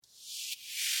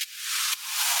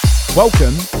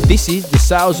Welcome, this is the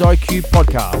Sales IQ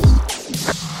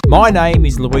Podcast. My name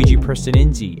is Luigi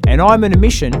Prestonenzi, and I'm on a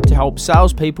mission to help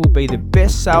salespeople be the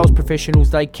best sales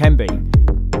professionals they can be.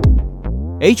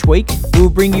 Each week, we'll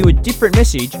bring you a different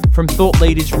message from thought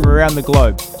leaders from around the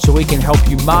globe so we can help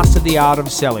you master the art of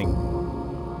selling.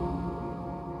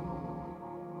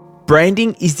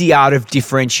 Branding is the art of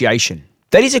differentiation.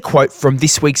 That is a quote from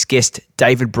this week's guest,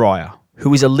 David Brier,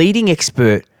 who is a leading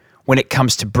expert when it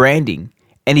comes to branding,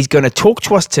 and he's going to talk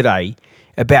to us today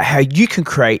about how you can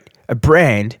create a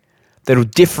brand that will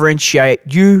differentiate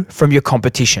you from your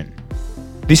competition.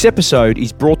 This episode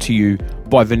is brought to you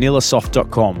by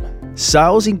VanillaSoft.com,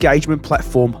 sales engagement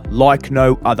platform like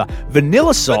no other.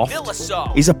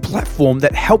 VanillaSoft is a platform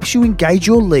that helps you engage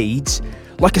your leads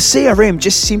like a CRM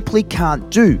just simply can't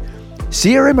do.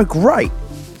 CRM are great,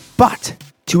 but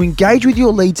to engage with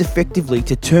your leads effectively,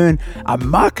 to turn a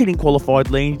marketing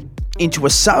qualified lead into a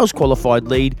sales qualified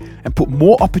lead and put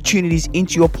more opportunities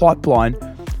into your pipeline,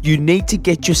 you need to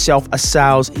get yourself a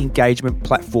sales engagement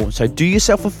platform. So do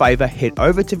yourself a favor, head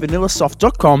over to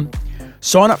VanillaSoft.com,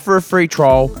 sign up for a free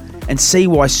trial, and see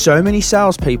why so many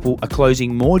salespeople are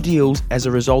closing more deals as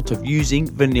a result of using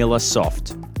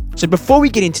VanillaSoft. So before we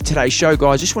get into today's show,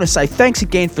 guys, I just want to say thanks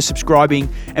again for subscribing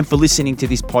and for listening to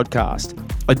this podcast.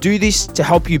 I do this to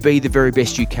help you be the very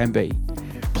best you can be.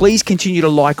 Please continue to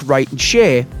like, rate, and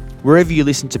share wherever you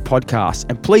listen to podcasts.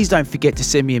 And please don't forget to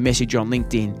send me a message on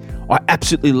LinkedIn. I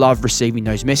absolutely love receiving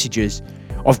those messages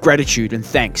of gratitude and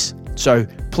thanks. So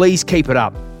please keep it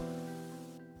up.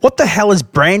 What the hell has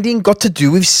branding got to do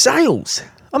with sales?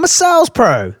 I'm a sales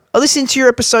pro. I listened to your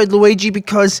episode, Luigi,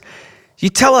 because you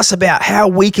tell us about how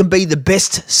we can be the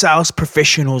best sales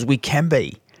professionals we can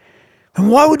be. And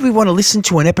why would we want to listen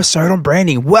to an episode on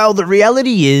branding? Well, the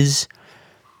reality is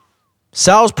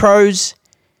sales pros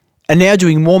are now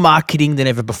doing more marketing than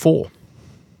ever before.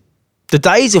 The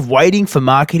days of waiting for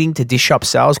marketing to dish up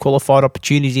sales qualified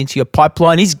opportunities into your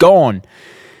pipeline is gone.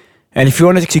 And if you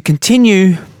wanted to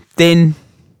continue, then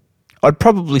I'd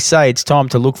probably say it's time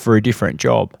to look for a different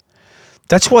job.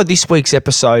 That's why this week's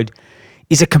episode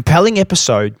is a compelling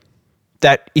episode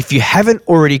that if you haven't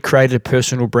already created a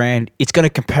personal brand, it's going to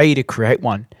compel you to create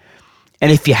one.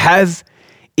 And if you have,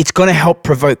 it's going to help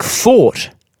provoke thought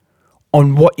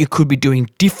on what you could be doing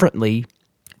differently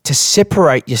to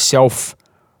separate yourself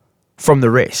from the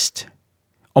rest,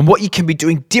 on what you can be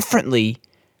doing differently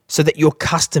so that your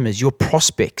customers, your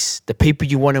prospects, the people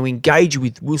you want to engage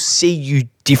with will see you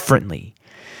differently.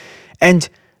 And,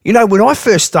 you know, when I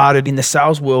first started in the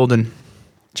sales world, and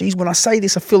geez, when I say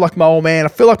this, I feel like my old man, I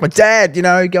feel like my dad, you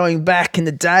know, going back in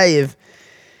the day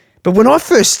but when I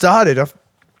first started,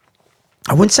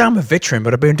 I wouldn't say I'm a veteran,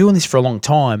 but I've been doing this for a long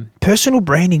time. Personal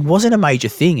branding wasn't a major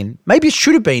thing, and maybe it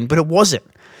should have been, but it wasn't.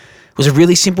 It was a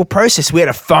really simple process. We had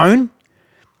a phone,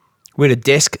 we had a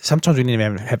desk. Sometimes we didn't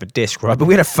even have a desk, right? But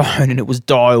we had a phone, and it was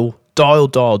dial,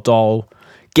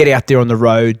 get out there on the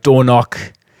road, door knock,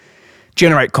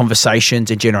 generate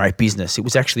conversations, and generate business. It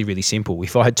was actually really simple.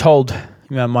 If I had told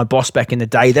my boss back in the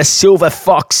day, the silver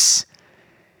fox,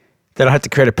 that I had to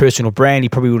create a personal brand, he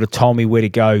probably would have told me where to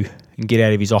go and get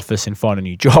out of his office and find a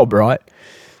new job, right?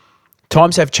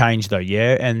 Times have changed though,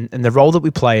 yeah? And the role that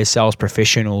we play as sales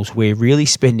professionals, we're really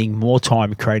spending more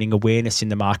time creating awareness in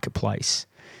the marketplace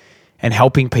and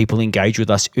helping people engage with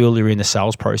us earlier in the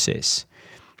sales process.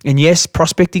 And yes,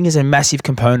 prospecting is a massive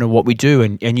component of what we do.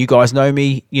 And you guys know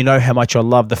me, you know how much I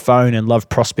love the phone and love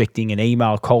prospecting and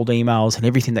email, cold emails and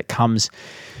everything that comes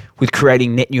with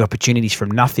creating net new opportunities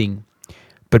from nothing.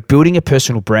 But building a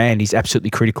personal brand is absolutely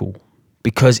critical,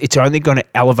 because it's only going to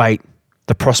elevate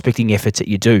the prospecting efforts that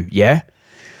you do, yeah?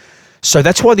 So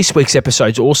that's why this week's episode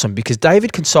is awesome, because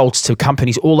David consults to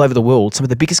companies all over the world, some of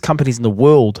the biggest companies in the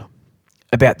world,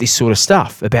 about this sort of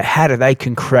stuff, about how they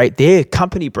can create their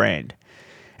company brand.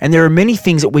 And there are many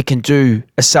things that we can do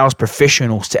as sales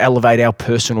professionals to elevate our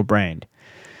personal brand.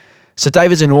 So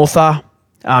David's an author.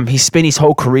 He's spent his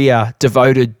whole career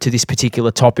devoted to this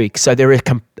particular topic. So there are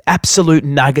absolute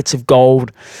nuggets of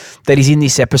gold that is in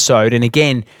this episode. And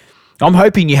again, I'm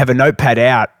hoping you have a notepad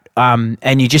out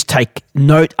and you just take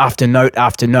note after note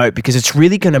after note, because it's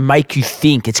really going to make you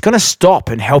think. It's going to stop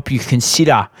and help you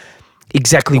consider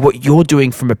exactly what you're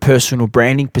doing from a personal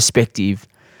branding perspective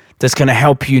that's going to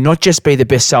help you not just be the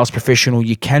best sales professional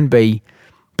you can be,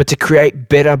 but to create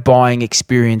better buying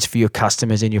experience for your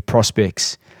customers and your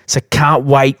prospects. So can't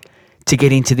wait to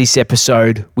get into this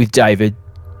episode with David.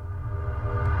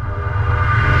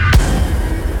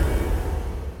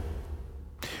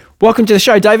 Welcome to the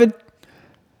show, David.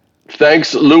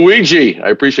 Thanks, Luigi. I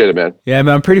appreciate it, man. Yeah,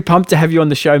 man, I'm pretty pumped to have you on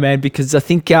the show, man, because I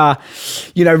think,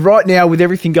 right now with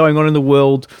everything going on in the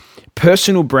world,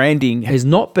 personal branding has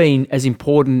not been as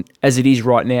important as it is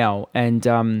right now.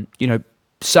 And,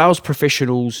 sales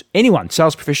professionals,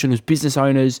 sales professionals, business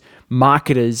owners,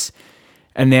 marketers,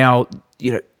 and now,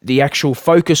 the actual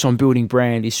focus on building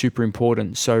brand is super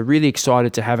important. So really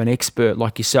excited to have an expert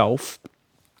like yourself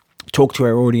talk to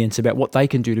our audience about what they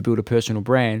can do to build a personal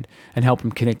brand and help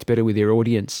them connect better with their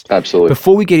audience. Absolutely.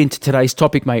 Before we get into today's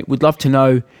topic, mate, we'd love to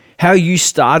know how you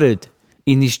started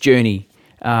in this journey,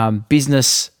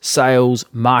 business, sales,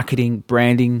 marketing,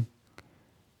 branding.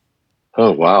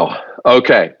 Oh, wow.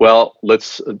 Okay. Well,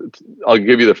 I'll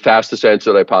give you the fastest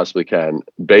answer that I possibly can.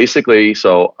 Basically,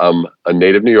 so I'm a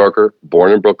native New Yorker,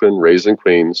 born in Brooklyn, raised in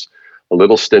Queens, a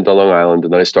little stint on Long Island,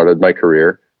 and then I started my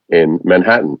career in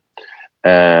Manhattan.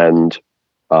 And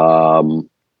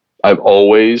I've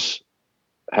always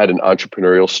had an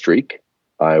entrepreneurial streak.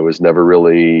 I was never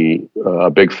really a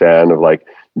big fan of like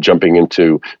jumping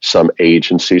into some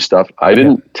agency stuff. I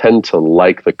didn't tend to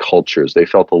like the cultures. They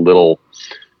felt a little,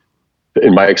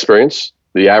 in my experience,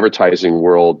 the advertising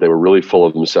world, they were really full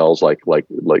of themselves, like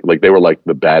they were like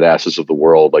the badasses of the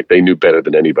world, like they knew better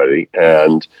than anybody.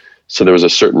 And so there was a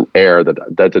certain air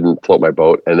that didn't float my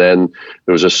boat. And then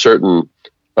there was a certain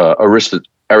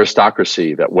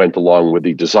aristocracy that went along with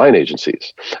the design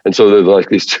agencies. And so there's like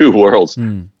these two worlds.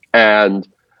 And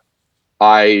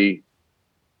I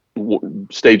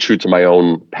stayed true to my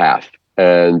own path,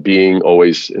 and being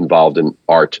always involved in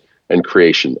art and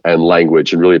creation and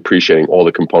language, and really appreciating all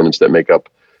the components that make up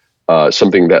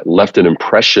something that left an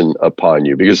impression upon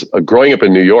you. Because growing up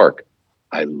in New York,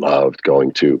 I loved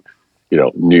going to,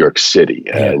 New York City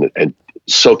and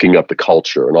soaking up the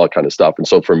culture and all that kind of stuff. And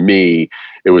so for me,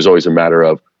 it was always a matter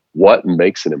of what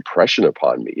makes an impression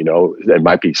upon me. It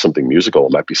might be something musical,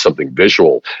 it might be something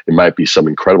visual, it might be some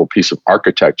incredible piece of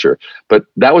architecture, but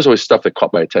that was always stuff that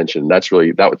caught my attention. That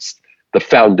was the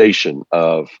foundation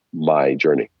of my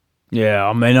journey. Yeah,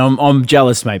 I mean, I'm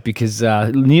jealous, mate, because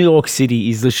New York City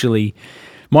is literally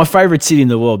my favorite city in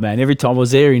the world, man. Every time I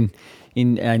was there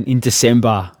in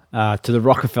December to the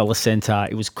Rockefeller Center,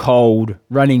 it was cold,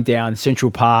 running down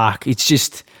Central Park. It's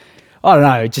just, I don't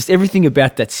know, just everything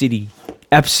about that city.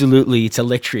 Absolutely, it's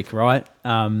electric, right?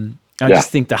 I just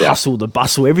think the hustle, the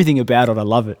bustle, everything about it, I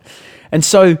love it. And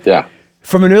so,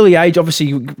 from an early age,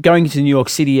 obviously going into New York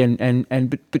City,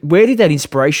 but where did that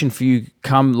inspiration for you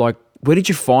come? Like, where did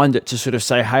you find it to sort of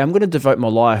say, hey, I'm going to devote my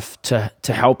life to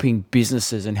helping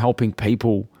businesses and helping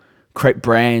people create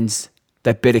brands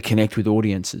that better connect with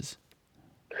audiences?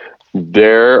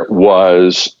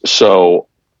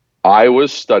 I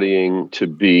was studying to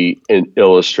be an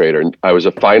illustrator. I was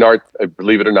a fine art,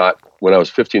 believe it or not, when I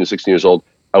was 15 to 16 years old,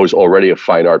 I was already a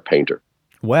fine art painter.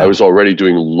 Wow. I was already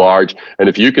doing large, and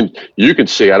if you can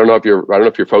see, I don't know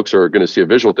if your folks are going to see a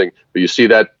visual thing, but you see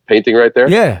that painting right there?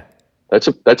 Yeah. That's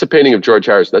a painting of George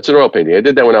Harrison. That's an oil painting. I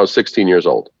did that when I was 16 years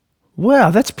old. Wow,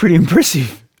 that's pretty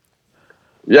impressive.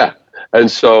 Yeah.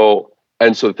 And so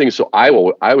the thing is, I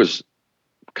was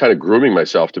kind of grooming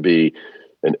myself to be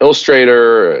an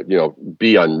illustrator,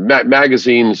 be on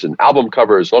magazines and album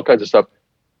covers, all kinds of stuff.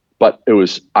 But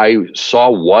I saw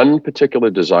one particular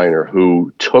designer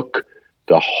who took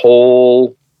the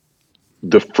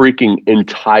freaking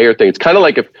entire thing. It's kind of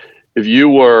like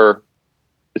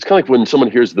it's kind of like when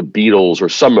someone hears the Beatles or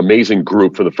some amazing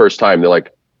group for the first time, they're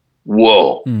like,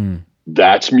 whoa,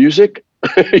 that's music,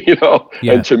 Yeah.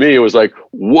 And to me, it was like,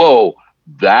 whoa,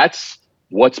 that's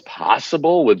what's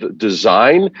possible with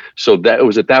design. So that it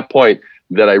was at that point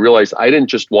that I realized I didn't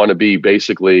just want to be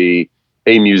basically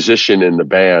a musician in the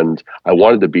band. I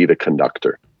wanted to be the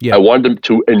conductor. Yeah. I wanted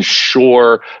to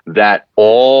ensure that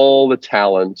all the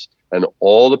talent and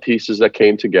all the pieces that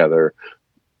came together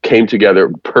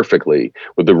perfectly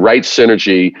with the right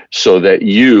synergy, so that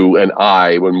you and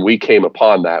I, when we came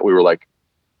upon that, we were like,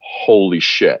 holy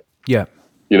shit. Yeah.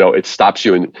 It stops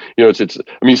you. And,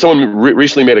 someone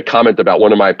recently made a comment about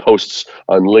one of my posts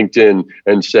on LinkedIn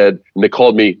and they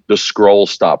called me the scroll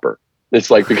stopper.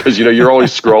 It's like, because, you're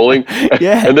always scrolling.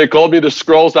 Yeah. And they called me the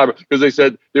scroll stopper because they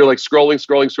said they're like scrolling.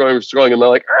 And they're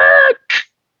like,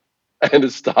 and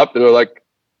it stopped. And they're like,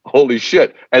 holy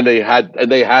shit. And they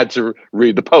had to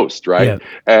read the post. Right. Yeah.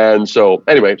 And so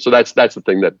anyway, that's the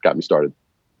thing that got me started.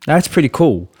 That's pretty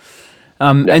cool.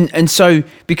 And so,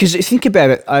 because think about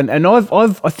it, and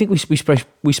I think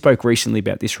we spoke recently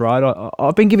about this, right?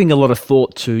 I've been giving a lot of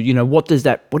thought to, what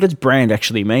does brand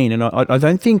actually mean? And I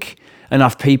don't think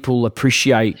enough people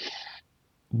appreciate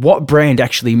what brand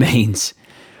actually means,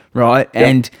 right? Yep.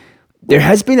 And there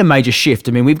has been a major shift.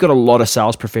 I mean, we've got a lot of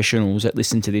sales professionals that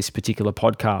listen to this particular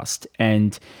podcast,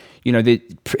 and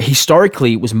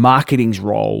historically it was marketing's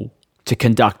role to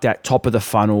conduct that top of the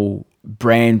funnel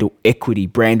brand equity,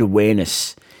 brand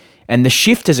awareness. And the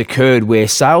shift has occurred where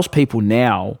salespeople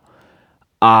now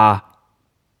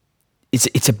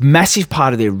it's a massive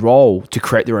part of their role to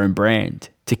create their own brand,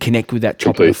 to connect with that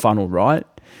top of the funnel, right?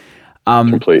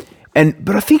 Complete.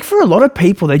 But I think for a lot of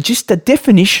people, the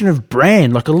definition of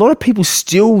brand, like a lot of people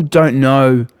still don't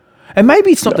know. And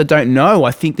maybe it's not they don't know.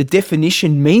 I think the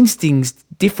definition means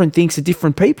different things to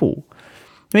different people.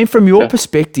 I mean, from your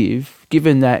perspective,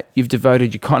 given that you've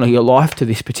devoted your life to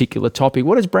this particular topic,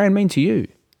 what does brand mean to you?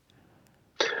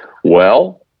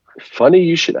 Well, funny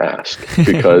you should ask,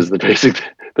 because the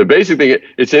basic thing,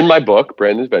 it's in my book,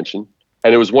 Brand Invention,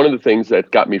 and it was one of the things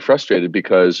that got me frustrated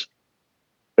because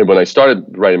when I started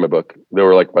writing my book, there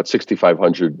were like about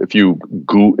 6,500. If you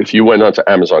went onto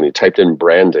Amazon, you typed in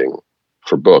branding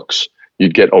for books,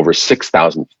 you'd get over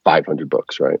 6,500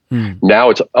 books, right? Now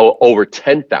it's over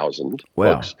 10,000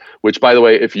 books, which, by the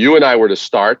way, if you and I were to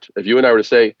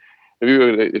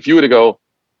go,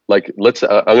 like,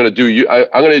 I'm going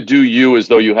to do you as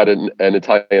though you had an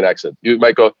Italian accent. You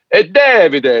might go, "Hey,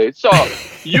 Davide, so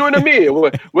you and me,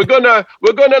 we're gonna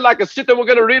like sit and we're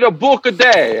gonna read a book a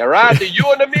day, all right? You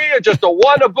and me are just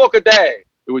one book a day."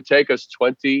 It would take us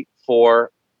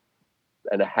 24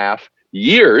 and a half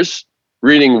years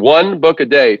reading one book a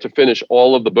day to finish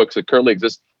all of the books that currently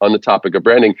exist on the topic of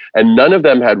branding, and none of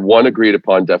them had one agreed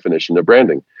upon definition of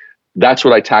branding. That's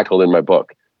what I tackled in my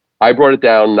book. I brought it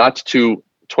down not to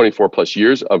 24 plus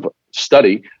years of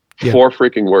study, 4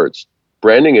 freaking words.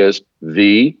 Branding is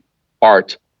the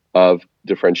art of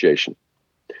differentiation.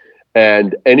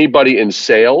 And anybody in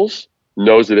sales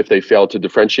knows that if they fail to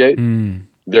differentiate,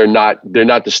 they're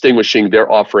not distinguishing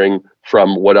their offering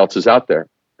from what else is out there,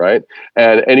 right?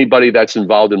 And anybody that's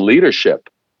involved in leadership,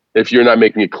 if you're not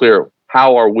making it clear,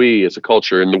 how are we as a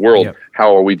culture in the world?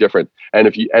 How are we different?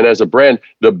 And as a brand,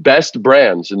 the best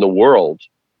brands in the world,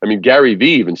 I mean, Gary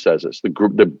Vee even says this,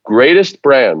 the greatest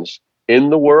brands in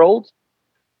the world,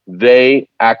 they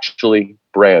actually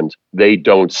brand, they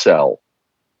don't sell.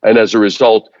 And as a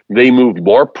result, they move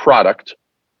more product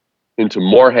into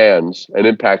more hands and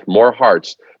impact more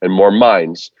hearts and more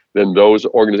minds than those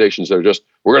organizations that are just,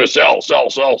 we're going to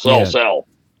sell.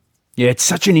 Yeah, it's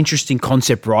such an interesting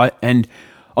concept, right? And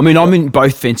I mean, I'm in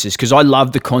both fences because I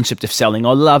love the concept of selling.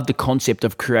 I love the concept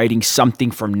of creating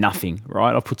something from nothing,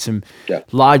 right? I put some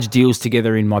large deals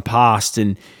together in my past,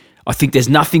 and I think there's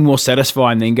nothing more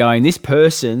satisfying than going, this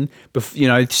person,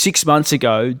 6 months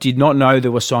ago did not know they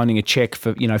were signing a check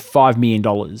for, $5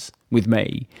 million with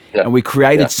me, and we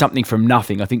created something from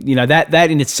nothing. I think,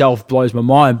 that in itself blows my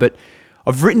mind, but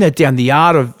I've written that down, the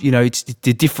art of, it's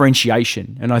the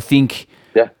differentiation. And I think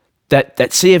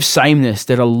that sea of sameness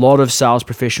that a lot of sales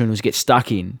professionals get stuck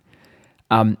in,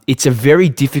 it's a very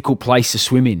difficult place to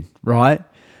swim in, right?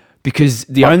 Because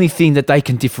the only thing that they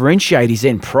can differentiate is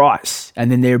then price, and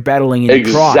then they're battling in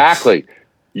price. Exactly.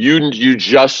 You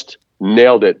just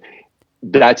nailed it.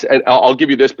 And I'll give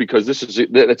you this because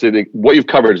what you've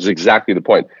covered is exactly the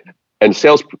point. And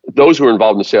those who are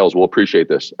involved in sales will appreciate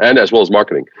this, and as well as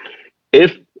marketing.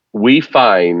 If we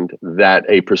find that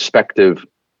a prospective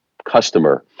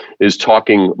customer is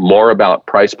talking more about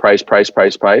price,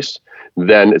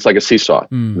 then it's like a seesaw.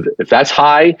 If that's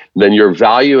high, then your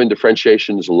value and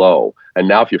differentiation is low. And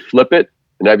now if you flip it,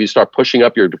 and now if you start pushing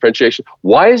up your differentiation,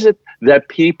 why is it that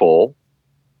people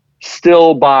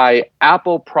still buy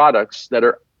Apple products that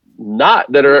are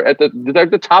at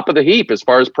the top of the heap as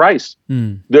far as price?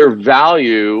 Their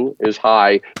value is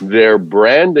high, their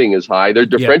branding is high, their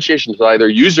differentiation is high, their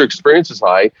user experience is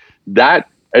high.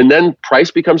 And then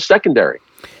price becomes secondary.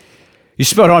 You're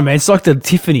spot on, man. It's like the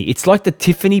Tiffany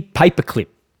paperclip.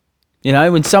 When I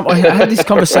had this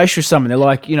conversation with someone, they're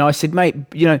like, I said, mate,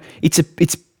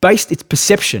 it's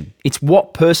perception. It's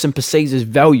what person perceives as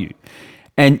value.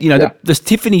 And this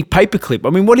Tiffany paperclip, I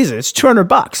mean, what is it? It's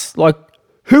 $200. Like,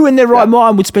 who in their right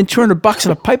mind would spend $200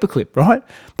 on a paperclip, right?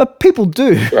 But people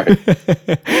do. Right.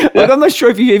 I'm not sure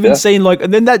if you've even seen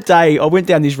and then that day I went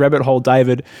down this rabbit hole,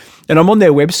 David, and I'm on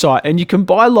their website, and you can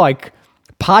buy like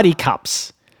party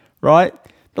cups, right?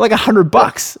 They're like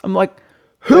 $100. I'm like,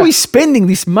 who is spending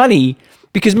this money?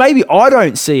 Because maybe I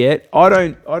don't see it. I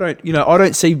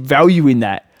don't see value in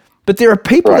that. But there are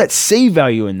people that see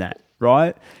value in that,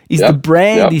 right? The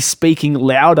brand is speaking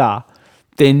louder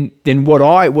than what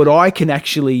I can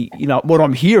actually, what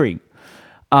I'm hearing.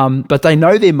 But they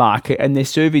know their market, and they're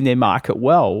serving their market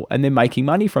well, and they're making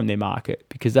money from their market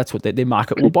because that's what their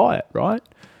market will buy it, right?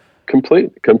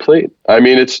 Complete. I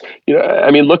mean, it's,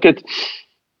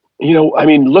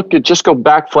 just go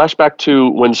back, flashback to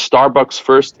when Starbucks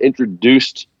first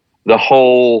introduced the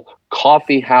whole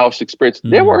coffee house experience.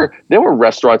 There were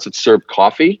restaurants that served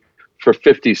coffee for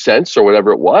 50 cents or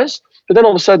whatever it was. But then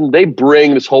all of a sudden they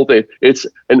bring this whole thing. It's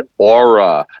an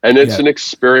aura and it's an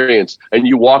experience. And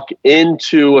you walk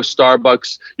into a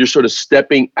Starbucks, you're sort of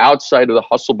stepping outside of the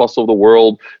hustle bustle of the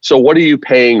world. So what are you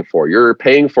paying for? You're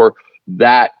paying for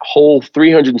that whole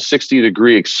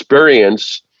 360-degree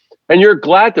experience. And you're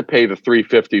glad to pay the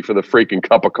 $3.50 for the freaking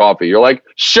cup of coffee. You're like,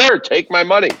 sure, take my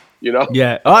money.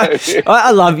 Yeah,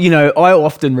 I love, I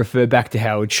often refer back to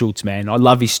Howard Schultz, man. I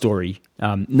love his story.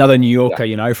 Another New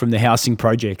Yorker, from the housing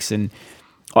projects. And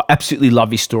I absolutely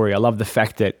love his story. I love the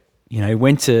fact that, he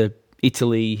went to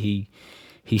Italy,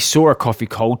 he saw a coffee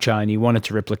culture and he wanted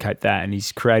to replicate that and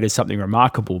he's created something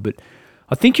remarkable. But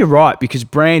I think you're right because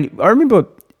I remember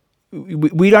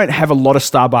we don't have a lot of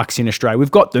Starbucks in Australia.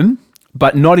 We've got them,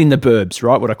 but not in the burbs,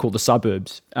 right? What I call the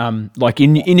suburbs. Like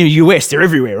in the US, they're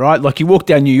everywhere, right? Like you walk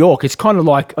down New York, it's kind of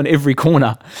like on every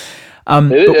corner.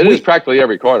 It is practically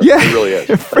every corner. Yeah, it really is.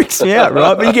 It freaks me out,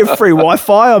 right? But you get free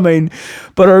Wi-Fi.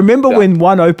 But I remember when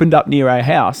one opened up near our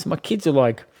house, my kids are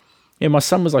like, my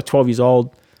son was like 12 years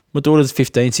old. My daughter's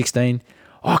 15, 16.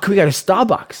 Oh, can we go to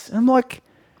Starbucks? And I'm like,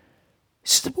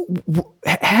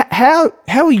 how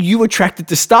are you attracted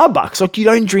to Starbucks? Like you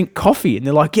don't drink coffee. And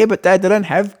they're like, yeah, but Dad, they don't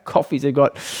have coffees. They've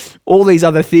got all these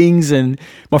other things. And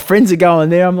my friends are going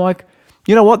there. I'm like,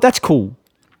 you know what? That's cool.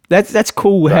 That's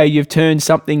cool how you've turned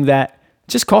something that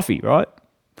just coffee, right?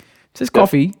 Just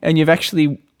coffee. And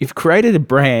you've created a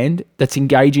brand that's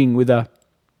engaging with a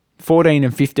 14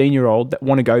 and 15-year-old that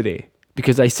want to go there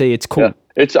because they see it's cool. Yeah.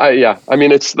 It's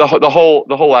the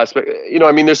whole aspect,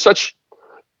 there's such,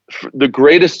 the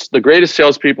greatest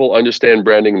salespeople understand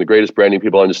branding and the greatest branding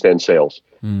people understand sales.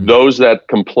 Those that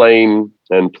complain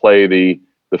and play the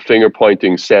finger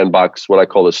pointing sandbox, what I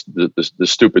call the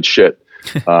stupid shit.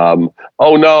 They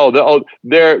don't know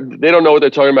what they're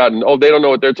talking about, and they don't know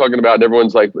what they're talking about. And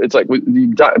everyone's like, it's like,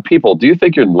 people, do you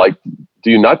think do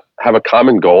you not have a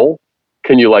common goal?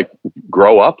 Can you like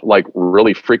grow up like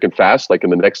really freaking fast, like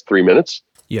in the next 3 minutes?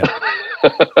 Yeah.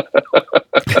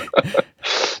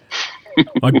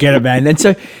 I get it, man. And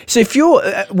so if you're,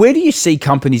 where do you see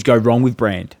companies go wrong with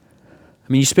brand?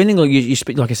 I mean, you're spending,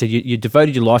 like I said, you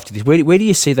devoted your life to this. Where do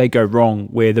you see they go wrong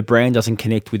where the brand doesn't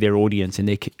connect with their audience and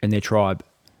their tribe?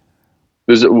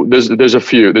 There's a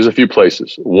few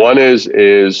places. One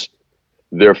is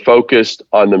they're focused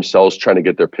on themselves trying to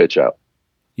get their pitch out.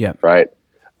 Yeah. Right.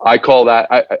 I call that,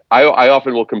 I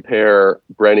often will compare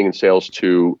branding and sales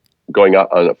to going out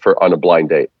on a blind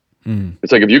date.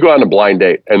 It's like if you go on a blind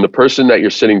date and the person that you're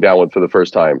sitting down with for the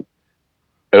first time,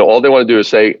 and all they want to do is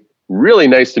say, really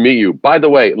nice to meet you. By the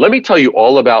way, let me tell you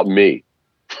all about me.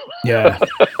 Yeah.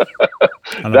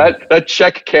 that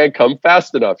check can't come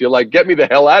fast enough. You're like, get me the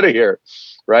hell out of here.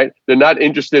 Right. They're not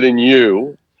interested in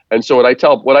you. And so what I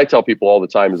tell people all the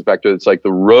time is the fact that it's like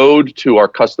the road to our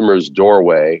customer's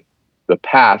doorway, the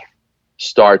path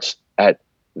starts at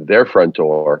their front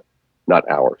door, not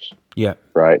ours. Yeah.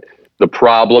 Right. The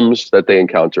problems that they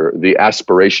encounter, the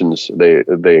aspirations they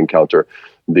encounter,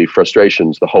 the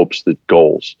frustrations, the hopes, the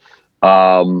goals.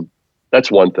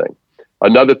 That's one thing.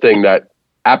 Another thing that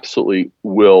absolutely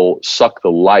will suck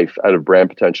the life out of brand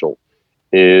potential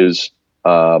is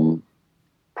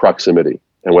proximity.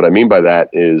 And what I mean by that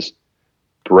is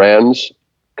brands,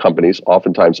 companies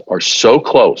oftentimes are so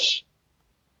close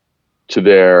to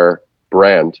their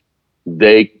brand,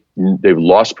 they've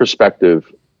lost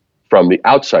perspective from the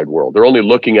outside world. They're only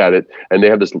looking at it and they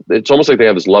have this, it's almost like they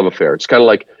have this love affair. It's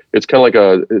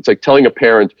like telling a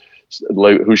parent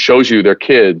who shows you their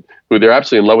kid, who they're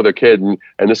absolutely in love with their kid.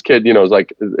 And this kid, is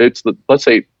like, let's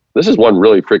say this is one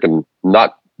really freaking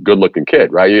not good looking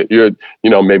kid, right?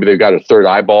 Maybe they've got a third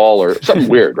eyeball or something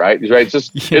weird, right? It's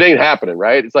just, It ain't happening,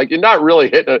 right? It's like, you're not really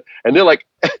hitting it. And they're like,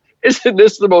 isn't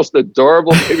this the most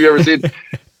adorable thing you've ever seen?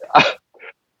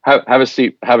 Have a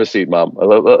seat, Mom.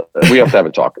 We have to have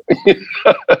a talk.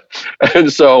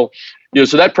 And so,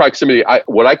 so that proximity,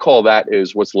 what I call that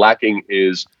is what's lacking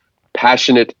is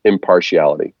passionate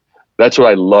impartiality. That's what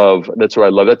I love. That's what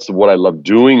I love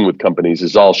doing with companies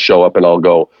is I'll show up and I'll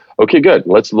go, okay, good.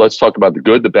 Let's talk about the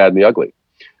good, the bad, and the ugly.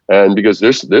 And because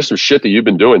there's some shit that you've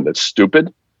been doing that's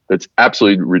stupid, that's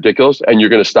absolutely ridiculous, and you're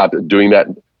going to stop doing that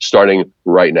starting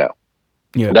right now.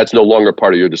 Yeah. That's no longer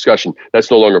part of your discussion. That's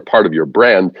no longer part of your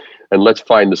brand. And let's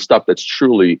find the stuff that's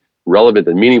truly relevant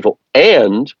and meaningful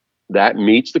and that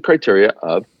meets the criteria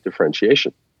of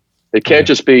differentiation. It can't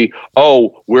just be,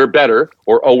 oh, we're better,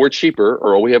 or oh, we're cheaper,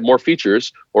 or oh, we have more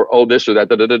features, or oh, this or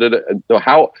that. No,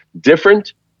 how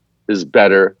different is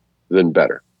better than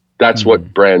better. That's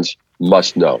what brands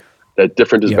must know, that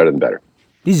different is better than better.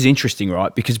 This is interesting,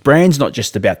 right? Because brand's not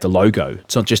just about the logo.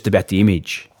 It's not just about the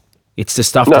image. It's the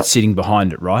stuff that's sitting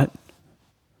behind it, right?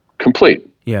 complete.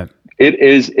 Yeah. It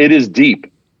is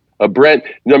deep. A brand,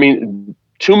 I mean,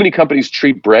 too many companies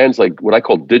treat brands like what I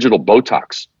call digital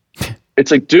Botox.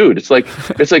 It's like, dude, it's like,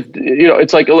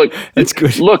 look, That's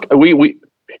good. Look, we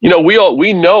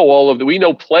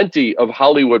know plenty of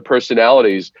Hollywood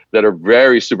personalities that are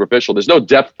very superficial. There's no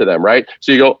depth to them, right?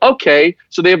 So you go, okay,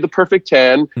 so they have the perfect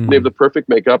tan, they have the perfect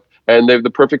makeup, and they have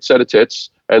the perfect set of tits,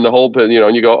 and the whole, and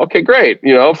you go, okay, great,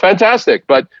 fantastic.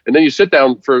 And then you sit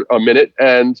down for a minute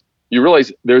and you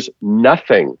realize there's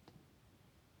nothing.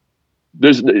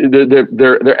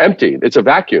 They're empty. It's a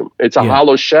vacuum. It's a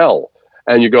hollow shell,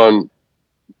 and you're going,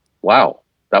 wow,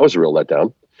 that was a real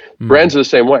letdown. Brands are the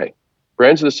same way.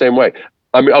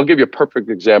 I mean, I'll give you a perfect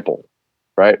example,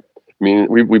 right? I mean,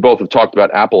 we both have talked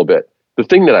about Apple a bit. The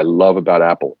thing that I love about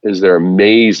Apple is their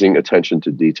amazing attention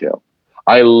to detail.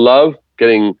 I love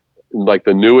getting like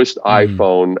the newest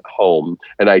iPhone home,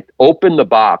 and I open the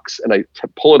box and I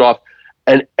pull it off,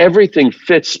 and everything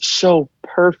fits so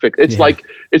perfect. It's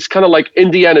it's kind of like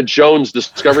Indiana Jones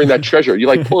discovering that treasure. You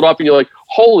like pull it off and you're like,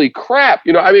 holy crap.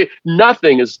 I mean,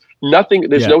 nothing.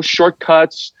 There's no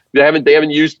shortcuts. They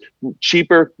haven't used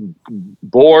cheaper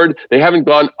board. They haven't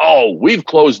gone, oh, we've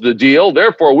closed the deal,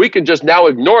 therefore we can just now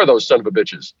ignore those son of a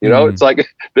bitches. It's like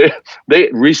they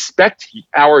respect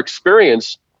our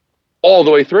experience all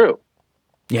the way through.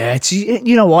 Yeah, it's,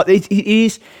 you know what, it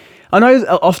is. I know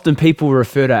often people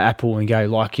refer to Apple and go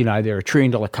like, they're a $1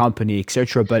 trillion company,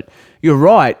 etc. But you're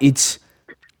right. It's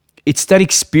that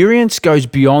experience goes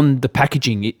beyond the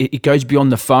packaging. It goes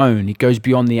beyond the phone. It goes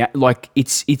beyond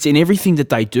it's in everything that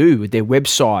they do with their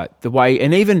website, the way,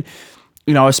 and even,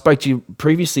 I spoke to you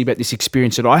previously about this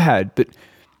experience that I had, but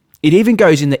it even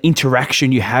goes in the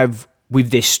interaction you have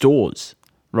with their stores,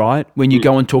 right? When you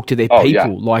go and talk to their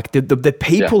people, like the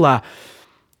people are,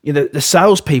 the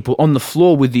salespeople on the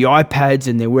floor with the iPads,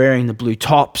 and they're wearing the blue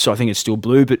tops. So I think it's still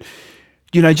blue, but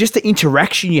just the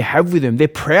interaction you have with them, they're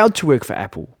proud to work for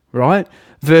Apple, right?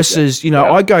 Versus,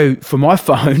 I go for my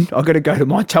phone, I got to go to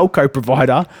my telco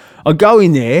provider. I go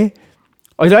in there,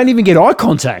 I don't even get eye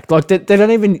contact. Like they don't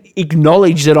even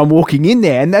acknowledge that I'm walking in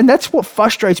there. And that's what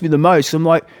frustrates me the most. I'm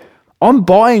like, I'm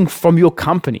buying from your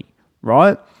company,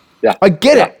 right? Yeah. I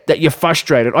get it that you're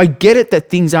frustrated. I get it that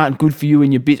things aren't good for you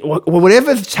in your business.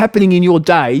 Whatever's happening in your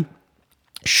day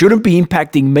shouldn't be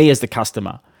impacting me as the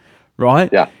customer, right?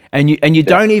 Yeah. And you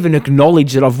don't even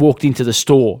acknowledge that I've walked into the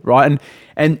store, right?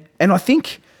 And I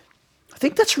think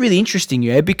that's really interesting,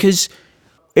 because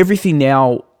everything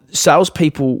now,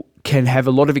 salespeople can have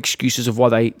a lot of excuses of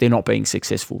why they're not being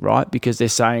successful, right? Because they're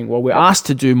saying, well, we're asked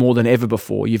to do more than ever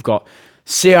before. You've got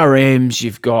CRMs,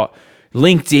 you've got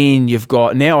LinkedIn,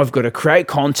 I've got to create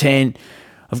content,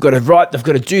 I've got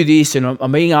to do this, and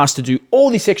I'm being asked to do all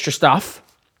this extra stuff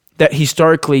that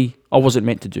historically I wasn't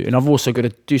meant to do. And I've also got to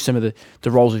do some of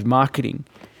the roles of marketing.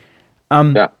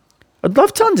 I'd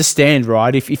love to understand,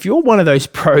 right, if you're one of those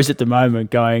pros at the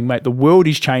moment going, mate, the world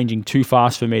is changing too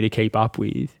fast for me to keep up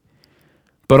with,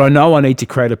 but I know I need to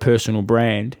create a personal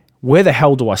brand, where the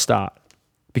hell do I start?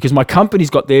 Because my company's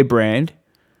got their brand,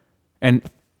 and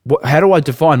how do I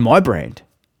define my brand?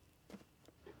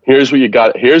 Here's what you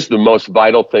got. Here's the most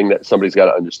vital thing that somebody's got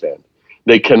to understand.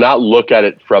 They cannot look at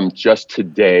it from just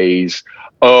today's,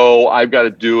 I've got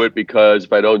to do it because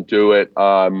if I don't do it,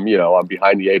 I'm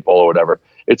behind the 8 ball or whatever.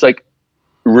 It's like,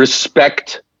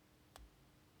 respect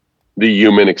the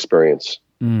human experience.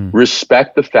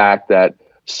 Respect the fact that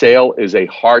sale is a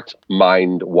heart,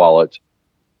 mind, wallet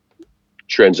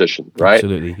transition, right?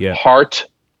 Absolutely, yeah. Heart,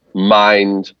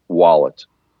 mind, wallet.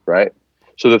 Right.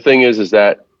 So the thing is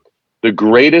that the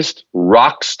greatest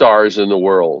rock stars in the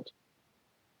world,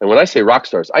 and when I say rock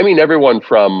stars, I mean everyone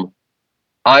from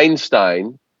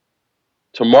Einstein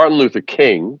to Martin Luther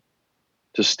King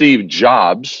to Steve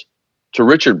Jobs to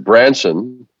Richard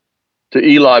Branson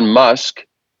to Elon Musk.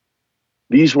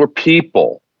 These were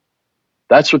people.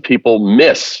 That's what people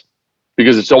miss,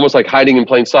 because it's almost like hiding in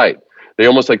plain sight. They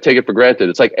almost like take it for granted.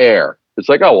 It's like air. It's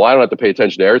like, oh, well, I don't have to pay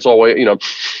attention to air. It's all way,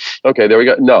 okay, there we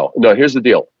go. No, here's the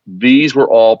deal. These were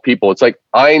all people. It's like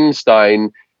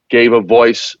Einstein gave a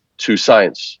voice to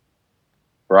science,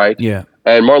 right? Yeah.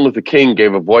 And Martin Luther King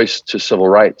gave a voice to civil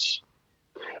rights.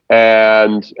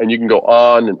 And you can go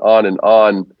on and on and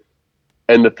on.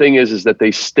 And the thing is that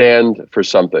they stand for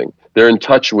something. They're in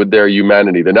touch with their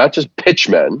humanity. They're not just pitch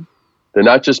men. They're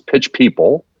not just pitch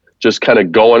people, just kind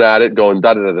of going at it, going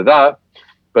da-da-da-da-da.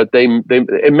 But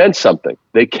it meant something.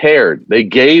 They cared. They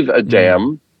gave a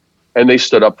damn, and they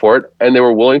stood up for it, and they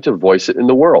were willing to voice it in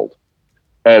the world.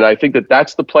 And I think that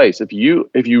that's the place. If you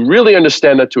really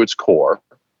understand that to its core,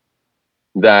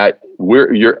 that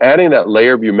you're adding that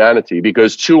layer of humanity,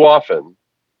 because too often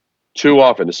too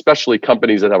often, especially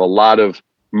companies that have a lot of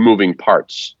moving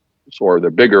parts, or they're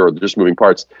bigger or they're just moving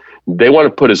parts. They want to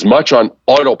put as much on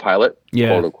autopilot,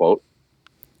 quote unquote,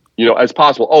 as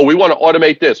possible. Oh, we want to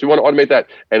automate this. We want to automate that.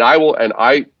 And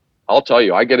I'll tell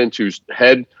you, I get into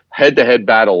head-to-head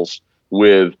battles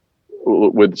with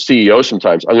CEOs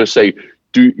sometimes. I'm going to say,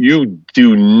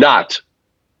 do not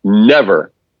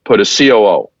never put a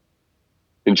COO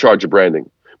in charge of branding,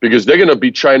 because they're going to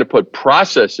be trying to put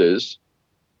processes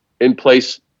in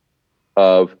place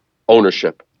of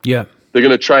ownership. Yeah. They're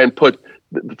going to try and put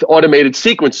automated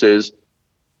sequences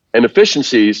and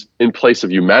efficiencies in place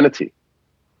of humanity.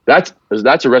 That's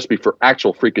a recipe for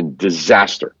actual freaking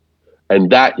disaster. And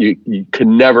that you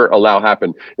can never allow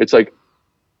happen. It's like,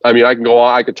 I mean, I can go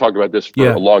on, I could talk about this for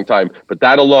a long time, but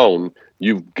that alone,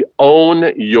 you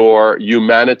own your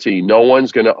humanity. No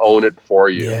one's going to own it for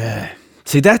you. Yeah.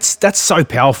 See, that's so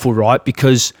powerful, right?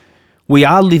 Because we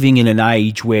are living in an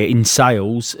age where in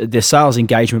sales, the sales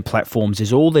engagement platforms,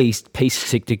 there's all these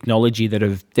pieces of technology that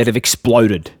have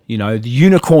exploded. The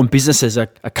unicorn businesses are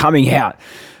coming out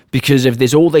because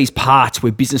there's all these parts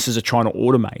where businesses are trying to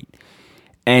automate.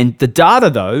 And the data,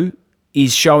 though,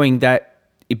 is showing that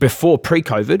before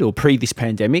pre-COVID or pre this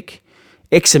pandemic,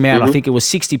 X amount, I think it was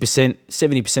 60%,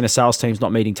 70% of sales teams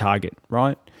not meeting target,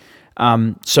 right?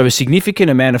 So a significant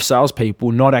amount of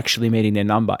salespeople not actually meeting their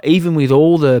number, even with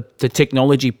all the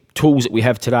technology tools that we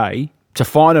have today to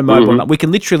find a mobile number. We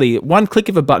can literally, one click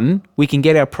of a button, we can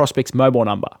get our prospect's mobile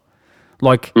number.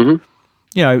 Like,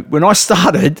 when I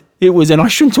started, it was, and I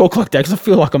shouldn't talk like that because I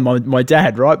feel like I'm my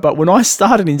dad, right? But when I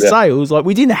started in sales, like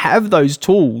we didn't have those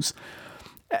tools.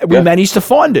 We managed to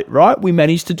find it, right? We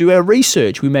managed to do our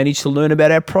research. We managed to learn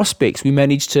about our prospects. We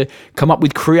managed to come up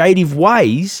with creative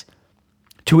ways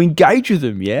to engage with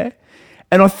them, yeah?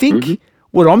 And I think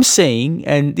what I'm seeing,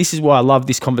 and this is why I love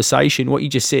this conversation, what you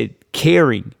just said,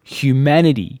 caring,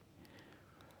 humanity,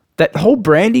 that whole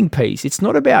branding piece, it's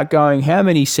not about going, how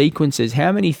many sequences,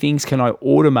 how many things can I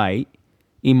automate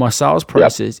in my sales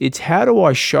process? It's how do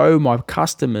I show my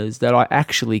customers that I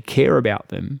actually care about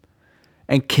them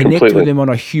and connect with them on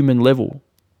a human level.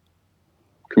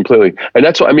 Completely. And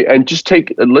that's what I mean. And just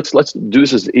let's do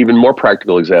this as an even more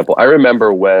practical example. I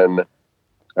remember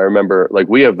like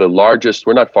we have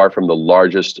we're not far from the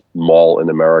largest mall in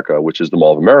America, which is the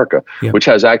Mall of America, which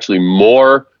has actually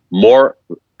more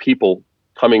people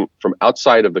coming from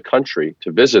outside of the country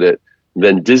to visit it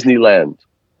than Disneyland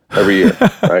every year,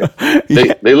 right?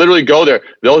 They literally go there.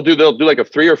 They'll do like a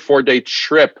 3 or 4 day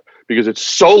trip because it's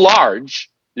so large,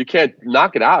 you can't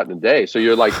knock it out in a day. So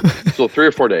you're like, 3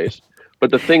 or 4 days.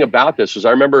 But the thing about this is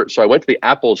I remember, so I went to the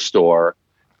Apple store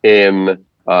in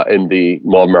the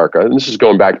Mall of America. And this is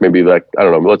going back maybe like, I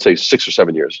don't know, let's say 6 or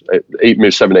 7 years, 8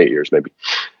 years maybe.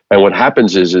 And what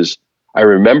happens is I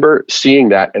remember seeing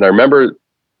that, and I remember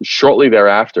shortly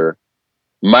thereafter,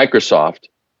 Microsoft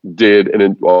did a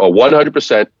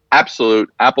 100% absolute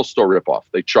Apple Store ripoff.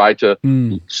 They tried to,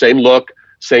 same look,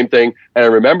 same thing. And I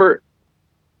remember,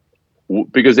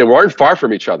 because they weren't far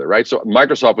from each other, right? So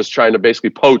Microsoft was trying to basically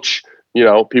poach,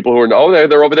 people who are,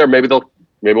 they're over there. Maybe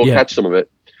we'll catch some of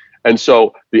it. And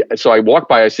so I walk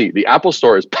by, I see the Apple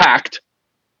Store is packed,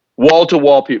 wall to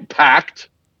wall, packed.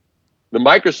 The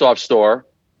Microsoft Store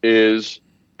is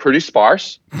pretty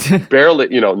sparse, barely,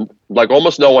 like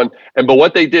almost no one. But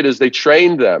what they did is they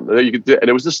trained them, and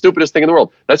it was the stupidest thing in the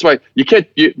world. That's why you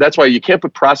can't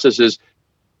put processes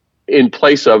in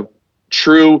place of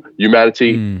true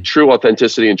humanity, true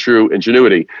authenticity, and true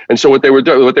ingenuity. And so what they were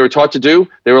taught to do,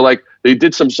 they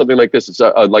did something like this. It's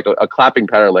like a clapping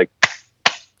pattern, like.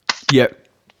 Yep.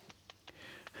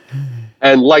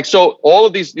 And so all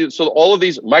of these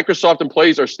Microsoft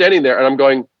employees are standing there, and I'm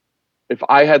going, if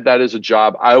I had that as a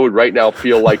job, I would right now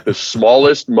feel like the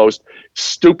smallest, most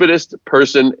stupidest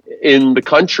person in the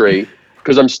country,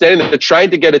 because I'm standing there trying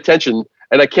to get attention,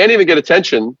 and I can't even get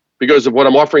attention because of what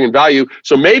I'm offering in value.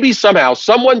 So maybe somehow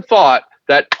someone thought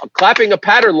that clapping a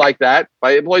pattern like that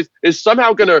by employees is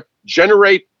somehow going to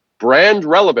generate brand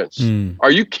relevance.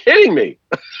 Are you kidding me?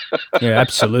 Yeah,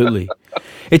 absolutely.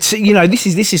 It's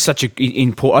this is such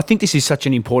I think this is such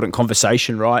an important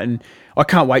conversation, right? And I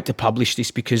can't wait to publish this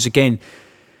because again,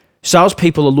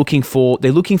 salespeople are looking for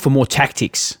more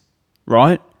tactics,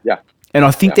 right? Yeah. And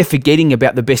I think they're forgetting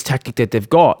about the best tactic that they've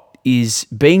got is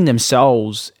being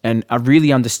themselves and are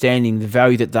really understanding the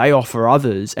value that they offer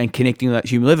others and connecting with that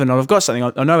human level. And I've got something,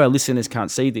 I know our listeners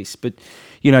can't see this, but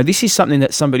this is something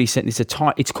that somebody sent.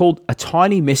 It's called a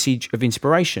tiny message of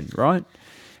inspiration, right?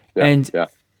 Yeah, and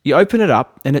you open it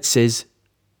up and it says,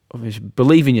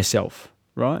 believe in yourself,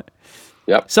 right?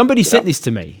 Yep. Somebody sent this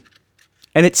to me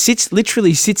and it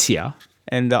literally sits here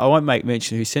and I won't make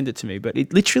mention who sent it to me, but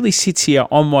it literally sits here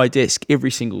on my desk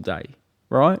every single day,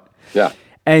 right? Yeah.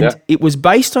 And it was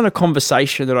based on a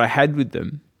conversation that I had with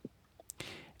them.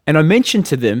 And I mentioned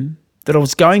to them that I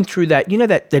was going through that,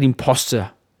 that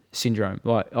imposter syndrome.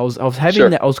 Like I was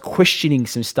having that, I was questioning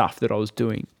some stuff that I was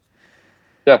doing.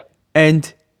 Yeah.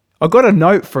 And I got a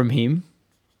note from him,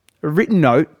 a written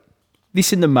note,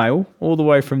 this in the mail, all the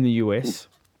way from the US.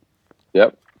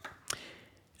 Yep.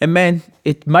 And man,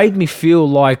 it just made me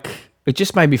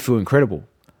feel incredible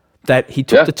that he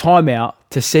took the time out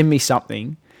to send me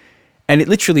something, and it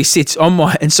literally sits on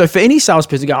and so for any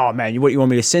salesperson to go, oh man, what you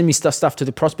want me to send me stuff to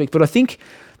the prospect? But I think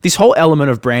this whole element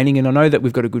of branding, and I know that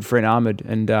we've got a good friend, Ahmed,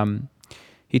 and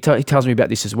he tells me about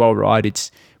this as well, right?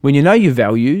 It's when you know your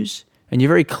values and you're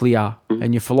very clear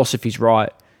and your philosophy's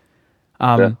right,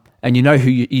 and you know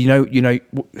who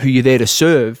who you're there to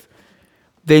serve,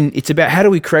 then it's about how do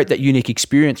we create that unique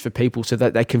experience for people so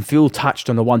that they can feel touched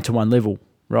on a one-to-one level,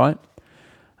 right?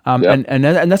 And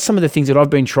that's some of the things that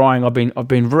I've been trying. I've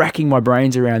been racking my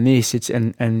brains around this. It's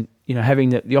and having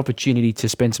the opportunity to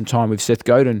spend some time with Seth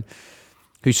Godin,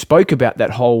 who spoke about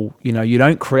that whole, you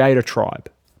don't create a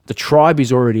tribe. The tribe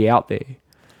is already out there.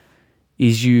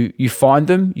 Is you find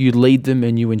them, you lead them,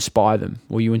 and you inspire them,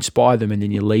 or you inspire them and then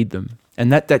you lead them.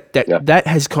 And that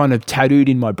has kind of tattooed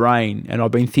in my brain, and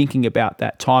I've been thinking about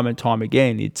that time and time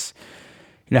again. It's,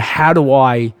 how do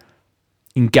I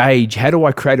engage? How do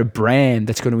I create a brand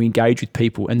that's going to engage with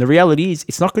people? And the reality is,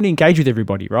 it's not going to engage with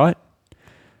everybody, right?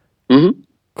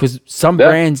 Because some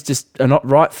brands just are not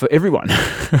right for everyone.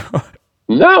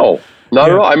 No, not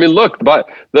at all. I mean,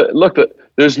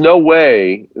 there's no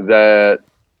way that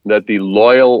the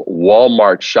loyal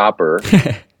Walmart shopper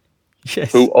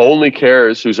who only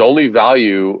cares, whose only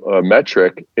value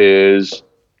metric is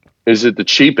it the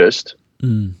cheapest,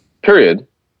 period,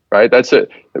 right? That's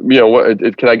it.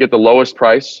 Can I get the lowest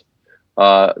price?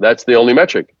 That's the only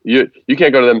metric. You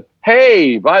can't go to them,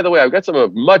 hey, by the way, I've got some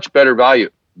of much better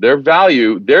value. Their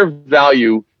value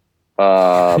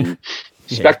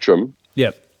spectrum.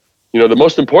 Yep. The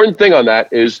most important thing on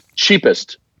that is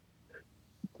cheapest.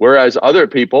 Whereas other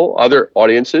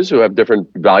audiences who have different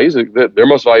values, their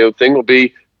most valuable thing will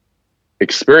be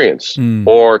experience,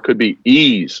 or it could be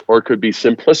ease, or it could be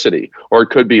simplicity, or it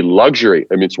could be luxury.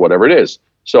 I mean, it's whatever it is.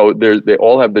 So they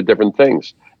all have the different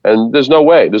things. And there's no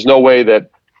way that,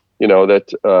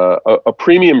 a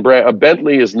premium brand, a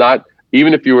Bentley is not,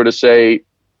 even if you were to say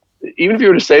to a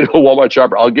Walmart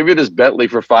shopper, I'll give you this Bentley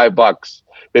for $5.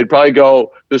 They'd probably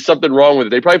go, there's something wrong with it.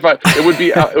 They probably find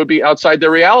it would be outside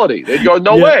their reality. They'd go,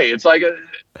 no way. It's like,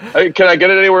 can I get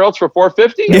it anywhere else for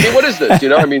 $4.50? I mean, what is this?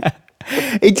 I mean,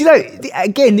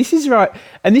 again, this is right,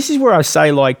 and this is where I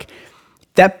say, like,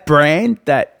 that brand,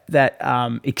 that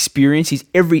experience is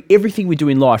everything we do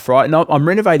in life, right? And I'm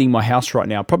renovating my house right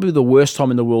now. Probably the worst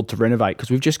time in the world to renovate because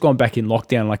we've just gone back in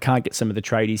lockdown and I can't get some of the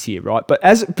tradies here, right? But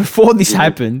before this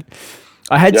happened,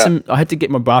 I had to get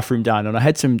my bathroom done, and I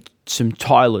had some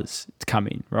tilers to come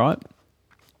in, right?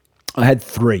 I had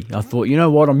 3. I thought, you know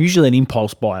what? I'm usually an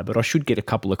impulse buyer, but I should get a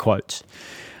couple of quotes.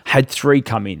 Had 3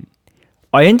 come in.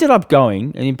 I ended up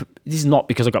going, and this is not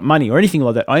because I got money or anything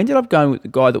like that. I ended up going with the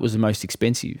guy that was the most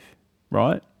expensive,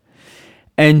 right?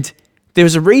 And there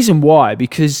was a reason why,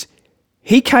 because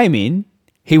he came in,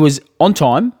 he was on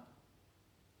time,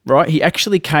 right? He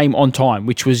actually came on time,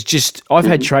 which was just, I've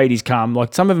had tradies come,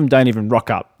 like some of them don't even rock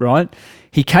up, right?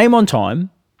 He came on time.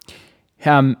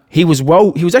 He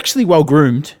was actually well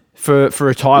groomed for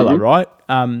a tiler, right?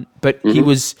 But he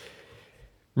was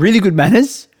really good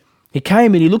manners. He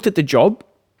came and he looked at the job,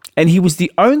 and he was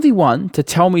the only one to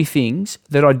tell me things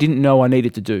that I didn't know I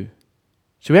needed to do.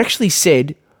 So he actually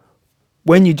said,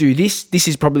 when you do this, this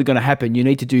is probably going to happen. You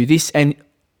need to do this. And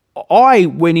I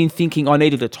went in thinking I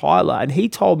needed a tiler, and he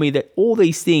told me that all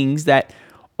these things that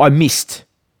I missed,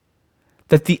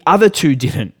 that the other 2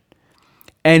 didn't.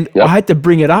 And I had to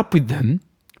bring it up with them,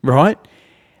 right?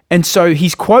 And so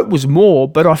his quote was more,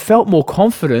 but I felt more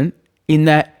confident in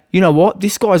that, you know what,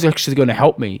 this guy's actually going to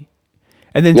help me.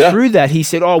 And then through that, he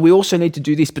said, oh, we also need to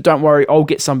do this, but don't worry, I'll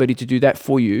get somebody to do that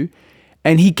for you.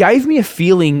 And he gave me a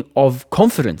feeling of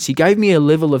confidence. He gave me a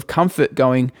level of comfort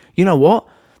going, you know what,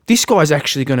 this guy's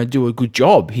actually going to do a good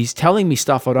job. He's telling me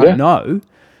stuff I don't know,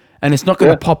 and it's not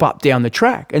going to pop up down the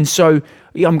track. And so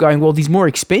I'm going, well, he's more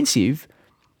expensive,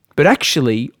 but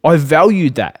actually I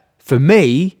valued that. For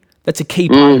me, that's a key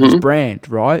part of his brand,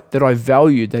 right? That I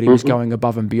valued that he was going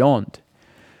above and beyond.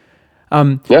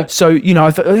 So, I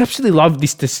absolutely love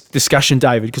this discussion,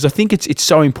 David, because I think it's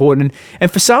so important.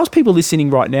 And for salespeople listening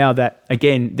right now that,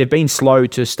 again, they've been slow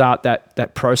to start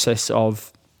that process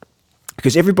of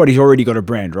because everybody's already got a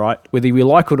brand, right? Whether we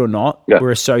like it or not, Yeah.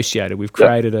 we're associated. We've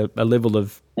created a level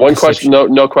of One perception.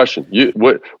 question, no question.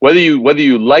 Whether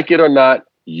you like it or not,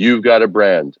 you've got a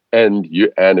brand, and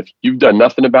if you've done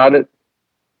nothing about it,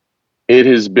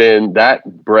 that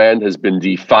brand has been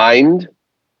defined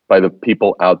by the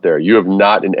people out there. You have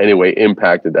not in any way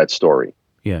impacted that story.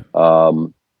 Yeah.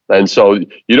 And so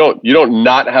you don't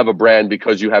not have a brand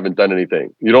because you haven't done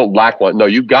anything. You don't lack one. No,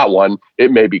 you've got one.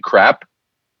 It may be crap.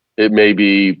 It may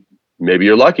be, maybe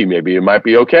you're lucky. Maybe it might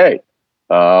be okay.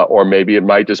 Or maybe it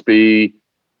might just be,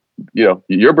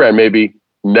 your brand maybe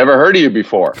never heard of you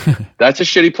before. That's a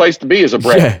shitty place to be as a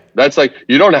brand. Yeah. That's like,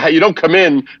 you don't come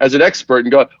in as an expert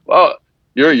and go, oh,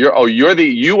 you are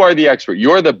the expert.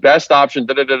 You're the best option.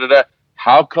 Da, da, da, da, da.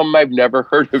 How come I've never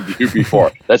heard of you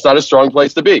before? That's not a strong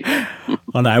place to be.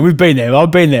 I know, we've been there.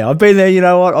 I've been there. You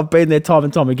know what? I've been there time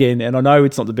and time again, and I know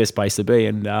it's not the best place to be.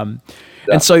 And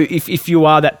so if you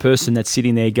are that person that's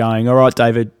sitting there going, all right,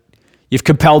 David, you've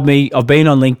compelled me. I've been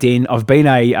on LinkedIn. I've been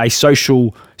a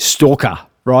social stalker,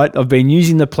 right? I've been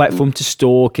using the platform to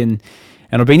stalk, and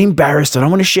I've been embarrassed. I don't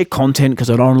want to share content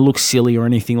because I don't want to look silly or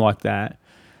anything like that.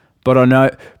 But I know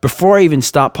before I even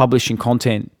start publishing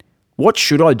content, what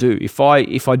should I do if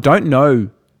I don't know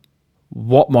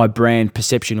what my brand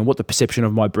perception and what the perception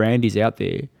of my brand is out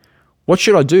there? What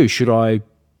should I do? Should I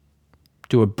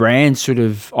do a brand sort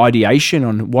of ideation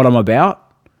on what I'm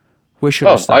about? Where should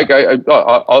I start?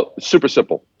 Super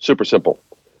simple. Super simple.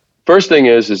 First thing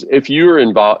is if you're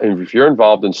involved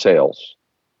in sales,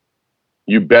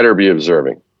 you better be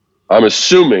observing. I'm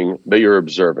assuming that you're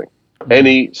observing.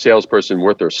 Any salesperson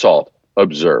worth their salt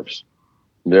observes.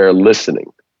 They're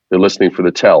listening. They're listening for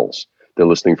the tells. They're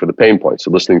listening for the pain points.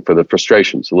 They're listening for the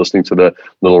frustrations. They're listening to the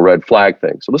little red flag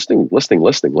things. So listening.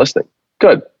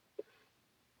 Good.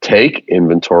 Take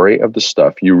inventory of the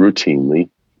stuff you routinely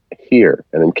hear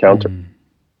and encounter.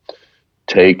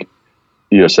 So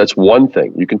that's one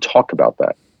thing. You can talk about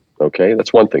that. Okay?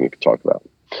 That's one thing you can talk about.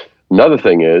 Another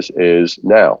thing is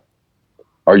now,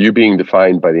 are you being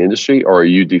defined by the industry, or are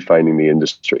you defining the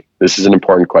industry? This is an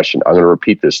important question. I'm going to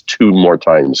repeat this 2 more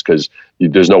times because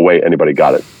there's no way anybody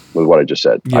got it with what I just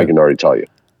said. Yeah. I can already tell you.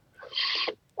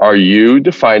 Are you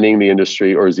defining the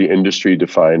industry, or is the industry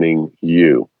defining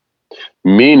you?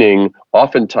 Meaning,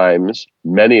 oftentimes,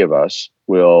 many of us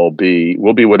will be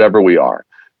whatever we are.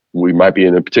 We might be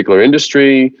in a particular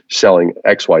industry selling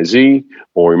XYZ,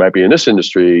 or we might be in this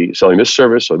industry selling this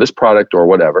service or this product or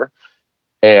whatever.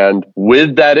 And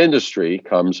with that industry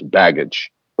comes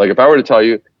baggage. Like if I were to tell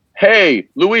you, hey,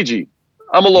 Luigi,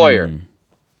 I'm a lawyer.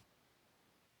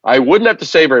 I wouldn't have to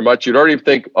say very much. You'd already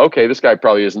think, okay, this guy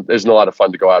probably isn't a lot of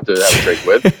fun to go out to have a drink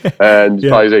with. And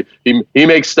probably say, he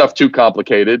makes stuff too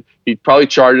complicated. He probably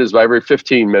charges by every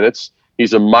 15 minutes.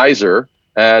 He's a miser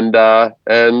and et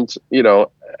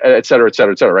cetera, et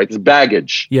cetera, et cetera, right? This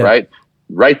baggage, right?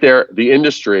 Right there, the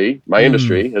industry, my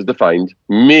industry has defined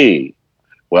me.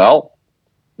 Well,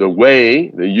 the way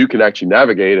that you can actually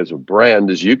navigate as a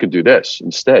brand is you could do this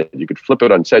instead. You could flip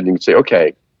it on its head and you could say,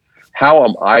 okay, how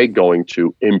am I going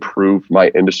to improve my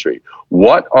industry?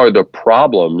 What are the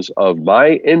problems of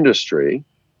my industry,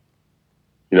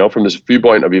 from this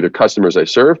viewpoint of either customers I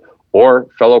serve or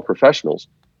fellow professionals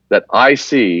that I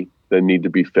see that need to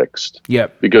be fixed?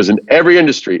 Yep. Because in every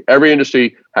industry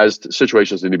has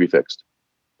situations that need to be fixed,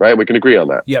 right? We can agree on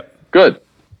that. Yep. Good.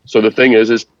 So the thing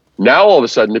is now all of a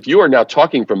sudden, if you are now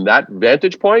talking from that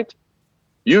vantage point,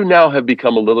 you now have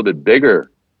become a little bit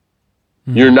bigger.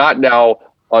 You're not now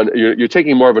you're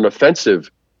taking more of an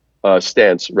offensive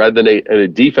stance rather than a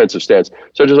defensive stance.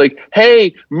 So just like,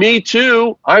 hey, me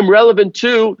too, I'm relevant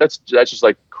too. That's just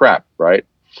like crap, right?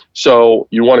 So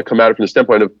you want to come at it from the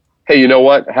standpoint of, hey, you know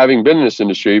what? Having been in this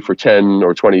industry for 10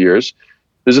 or 20 years,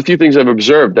 there's a few things I've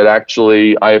observed that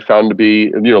actually I have found to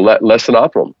be, less than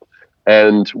optimal.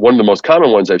 And one of the most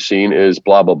common ones I've seen is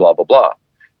blah, blah, blah, blah, blah.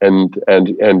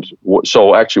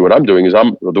 So actually what I'm doing is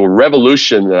the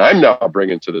revolution that I'm now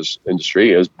bringing to this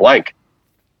industry is blank.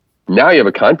 Now you have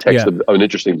a context of an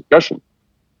interesting discussion.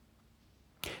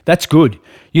 That's good.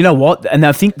 You know what? And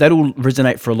I think that'll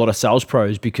resonate for a lot of sales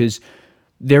pros because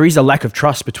there is a lack of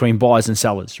trust between buyers and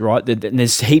sellers, right? And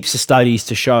there's heaps of studies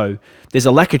to show there's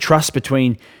a lack of trust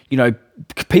between,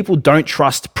 people don't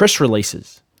trust press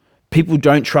releases. People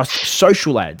don't trust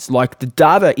social ads. Like the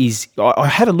data is, I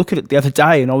had a look at it the other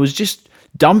day and I was just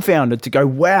dumbfounded to go,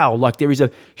 wow, like there is a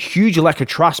huge lack of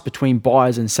trust between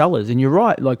buyers and sellers. And you're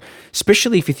right, like,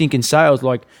 especially if you think in sales,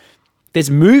 like there's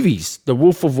movies, The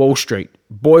Wolf of Wall Street,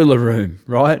 Boiler Room,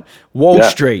 right? Wall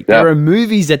Street. There are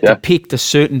movies that depict a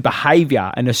certain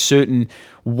behavior and a certain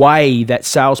way that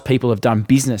salespeople have done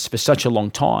business for such a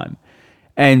long time.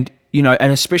 And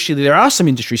and especially there are some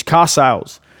industries, car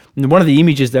sales. And one of the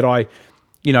images that I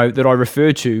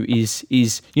refer to is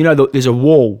there's a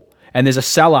wall and there's a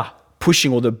seller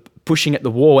pushing at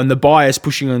the wall, and the buyer's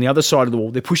pushing on the other side of the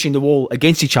wall. They're pushing the wall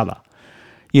against each other.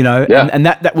 And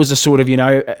that was a sort of,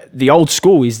 the old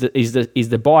school is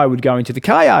the buyer would go into the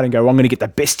car yard and go, well, I'm going to get the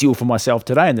best deal for myself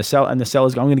today, and the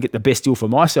seller's going, I'm going to get the best deal for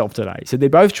myself today. So they're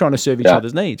both trying to serve each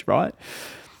other's needs, right?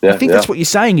 I think that's what you're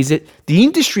saying, is that the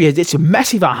industry it's a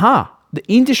massive aha. The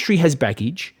industry has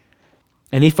baggage,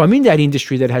 and if I'm in that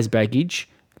industry that has baggage,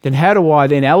 then how do I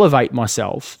then elevate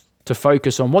myself to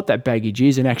focus on what that baggage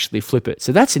is and actually flip it?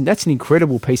 So that's an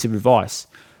incredible piece of advice.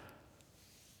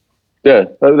 Yeah,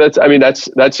 that's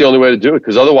the only way to do it,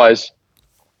 because otherwise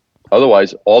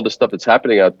all the stuff that's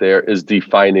happening out there is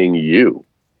defining you.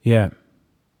 Yeah.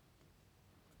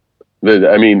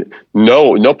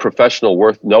 No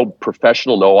professional no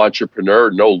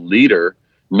entrepreneur, no leader,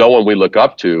 no one we look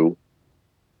up to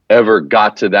ever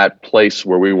got to that place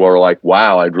where we were like,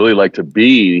 wow, I'd really like to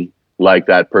be like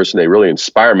that person. They really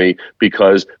inspire me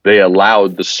because they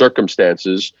allowed the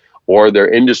circumstances or their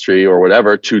industry or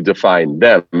whatever to define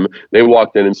them. They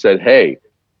walked in and said, hey,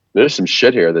 there's some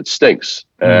shit here that stinks,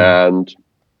 and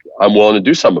I'm willing to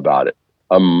do something about it.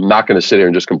 I'm not going to sit here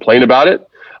and just complain about it.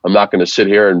 I'm not going to sit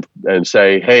here and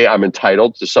say, hey, I'm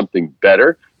entitled to something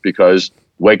better, because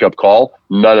wake up call,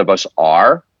 none of us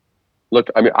are. Look,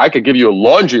 I could give you a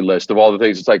laundry list of all the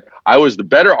things. It's like, I was the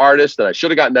better artist and I should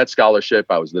have gotten that scholarship.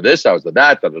 I was the this, I was the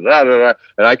that,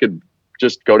 and I could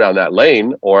just go down that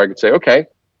lane, or I could say, okay,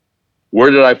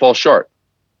 where did I fall short?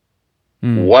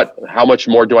 How much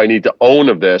more do I need to own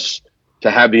of this to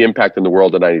have the impact in the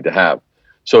world that I need to have?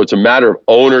 So it's a matter of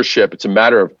ownership. It's a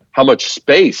matter of how much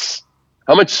space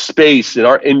in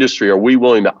our industry are we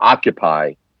willing to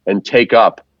occupy and take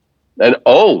up and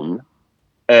own?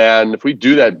 And if we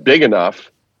do that big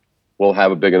enough, we'll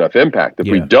have a big enough impact. If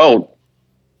we don't,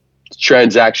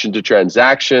 transaction to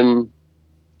transaction,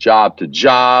 job to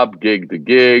job, gig to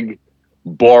gig,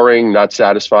 boring, not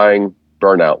satisfying,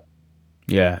 burnout.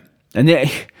 Yeah. And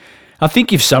I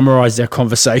think you've summarized our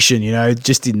conversation,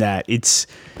 just in that. It's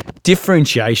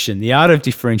differentiation, the art of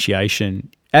differentiation,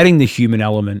 adding the human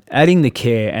element, adding the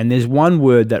care. And there's one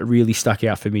word that really stuck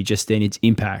out for me just then. It's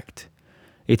impact.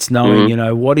 It's knowing,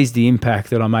 what is the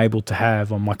impact that I'm able to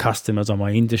have on my customers, on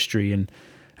my industry. And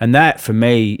that for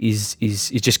me is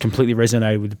just completely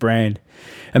resonated with the brand.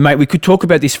 And mate, we could talk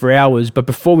about this for hours, but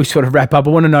before we sort of wrap up,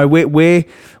 I want to know where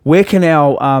can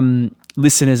our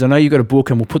listeners, I know you've got a book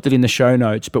and we'll put that in the show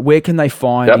notes, but where can they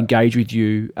engage with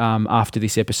you after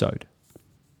this episode?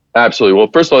 Absolutely. Well,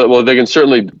 first of all, they can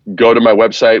certainly go to my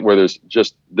website, where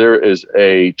there is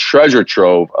a treasure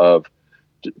trove of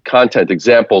content,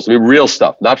 examples, real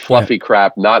stuff, not fluffy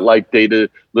crap, not like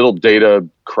little data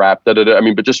crap,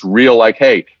 but just real, like,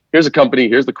 hey, here's a company,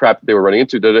 here's the crap that they were running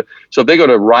into. So if they go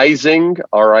to Rising,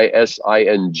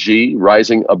 RISING,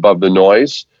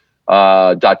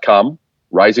 risingabovethenoise.com,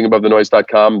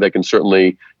 risingabovethenoise.com, they can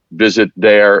certainly visit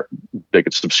there. They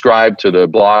could subscribe to the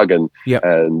blog and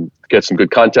get some good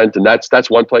content. And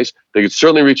that's one place. They could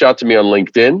certainly reach out to me on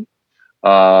LinkedIn.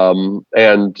 And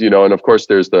of course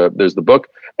there's the book,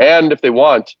 and if they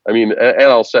want, and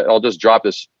I'll just drop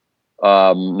this,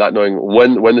 not knowing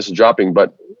when this is dropping,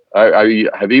 but I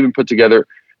have even put together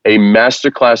a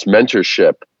masterclass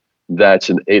mentorship. That's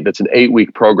an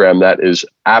 8-week program that is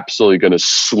absolutely going to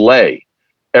slay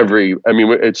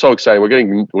it's so exciting. We're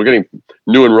getting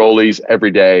new enrollees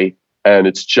every day, and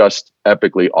it's just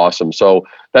epically awesome. So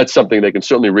that's something they can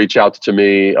certainly reach out to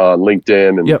me on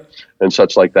LinkedIn and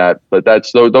such like that. But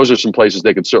those are some places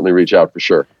they can certainly reach out for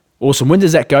sure. Awesome. When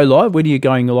does that go live? When are you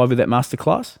going live with that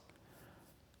masterclass?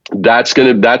 That's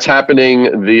happening.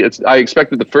 I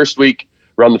expect it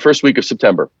around the first week of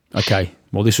September. Okay.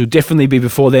 Well, this will definitely be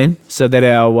before then, so that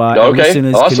our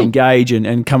listeners can engage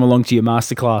and come along to your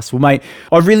masterclass. Well, mate,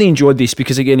 I've really enjoyed this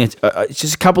because, again, it's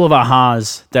just a couple of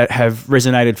ahas that have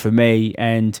resonated for me.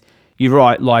 And you're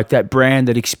right, like that brand,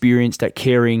 that experience, that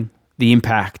caring, the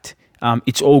impact,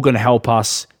 it's all going to help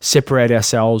us separate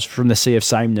ourselves from the sea of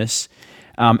sameness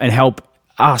and help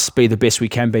us be the best we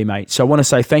can be, mate. So I want to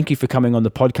say thank you for coming on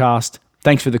the podcast.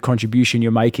 Thanks for the contribution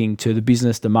you're making to the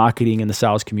business, the marketing, and the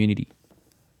sales community.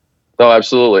 No,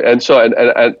 absolutely. And so,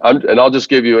 and I'll just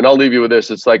give you, and I'll leave you with this.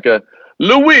 It's like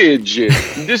Luigi,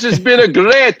 this has been a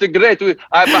great.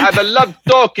 I've loved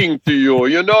talking to you.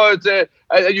 It's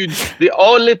the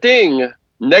only thing.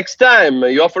 Next time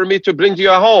you offer me to bring to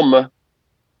your home,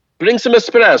 bring some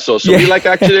espresso. So we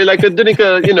actually like to drink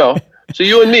So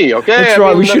you and me, okay? That's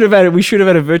right. We should have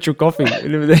had a virtual coffee.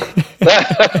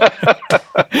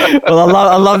 Well,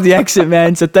 I love the accent,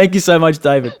 man. So thank you so much,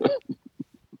 David.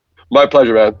 My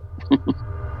pleasure, man.